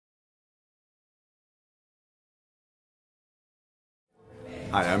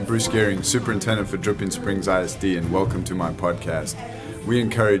Hi, I'm Bruce Gehring, Superintendent for Dripping Springs ISD, and welcome to my podcast. We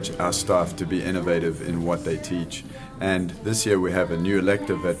encourage our staff to be innovative in what they teach, and this year we have a new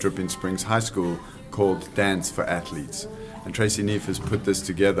elective at Dripping Springs High School called Dance for Athletes. And Tracy Neef has put this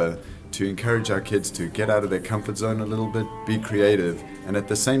together to encourage our kids to get out of their comfort zone a little bit, be creative, and at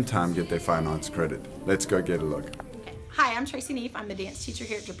the same time get their fine arts credit. Let's go get a look. Hi, I'm Tracy Neef. I'm the dance teacher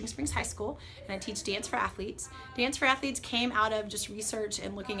here at Dripping Springs High School, and I teach Dance for Athletes. Dance for Athletes came out of just research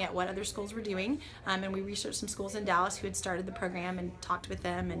and looking at what other schools were doing, and we researched some schools in Dallas who had started the program and talked with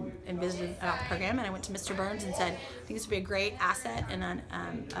them and visited about the program, and I went to Mr. Burns and said, I think this would be a great asset and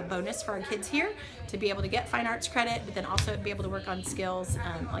a bonus for our kids here to be able to get fine arts credit, but then also be able to work on skills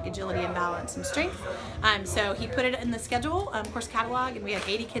like agility and balance and strength. So he put it in the schedule, course catalog, and we had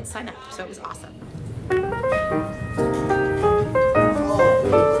 80 kids sign up, so it was awesome.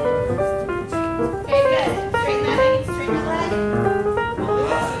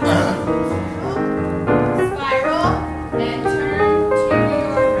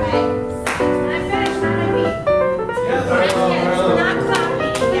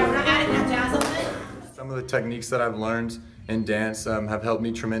 Techniques that I've learned in dance have helped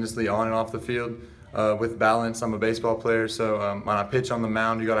me tremendously on and off the field. With balance, I'm a baseball player, so when I pitch on the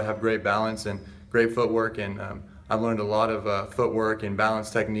mound, you got to have great balance and great footwork, and I've learned a lot of footwork and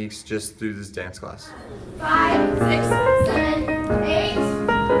balance techniques just through this dance class. 5, 6, 7, 8, 9.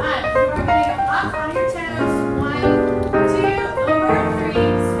 You are going to go up on your toes. 1, 2, over 3,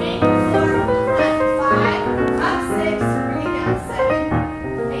 swing, 4, 5, up 6, bring it down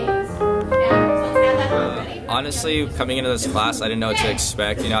 7, 8. Now, let's add that on. Ready? Honestly, coming into this class, I didn't know what to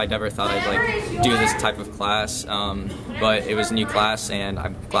expect. I never thought I'd do this type of class, but it was a new class, and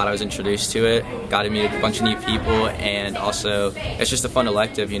I'm glad I was introduced to it. Got to meet a bunch of new people, and also it's just a fun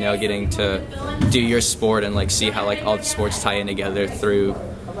elective, getting to do your sport and see how all the sports tie in together through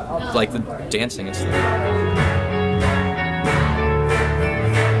the dancing and stuff.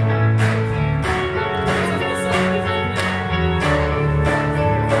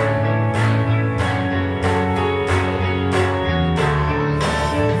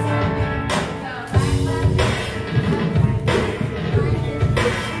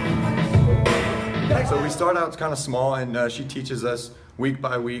 So we start out kind of small, and she teaches us week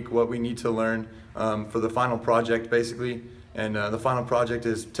by week what we need to learn for the final project, basically. And the final project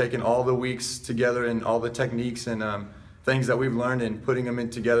is taking all the weeks together and all the techniques and things that we've learned and putting them in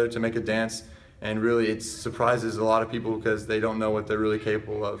together to make a dance. And really, it surprises a lot of people because they don't know what they're really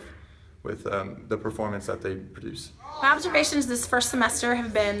capable of with the performance that they produce. My observations this first semester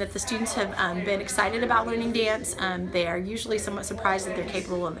have been that the students have been excited about learning dance. They are usually somewhat surprised that they're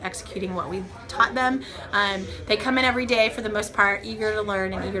capable of executing what we taught them. They come in every day for the most part eager to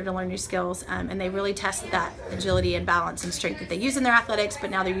learn and eager to learn new skills, and they really test that agility and balance and strength that they use in their athletics,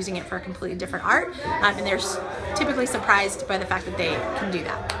 but now they're using it for a completely different art, and they're typically surprised by the fact that they can do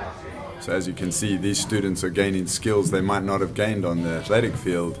that. So as you can see, these students are gaining skills they might not have gained on the athletic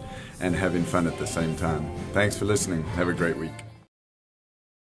field and having fun at the same time. Thanks for listening. Have a great week.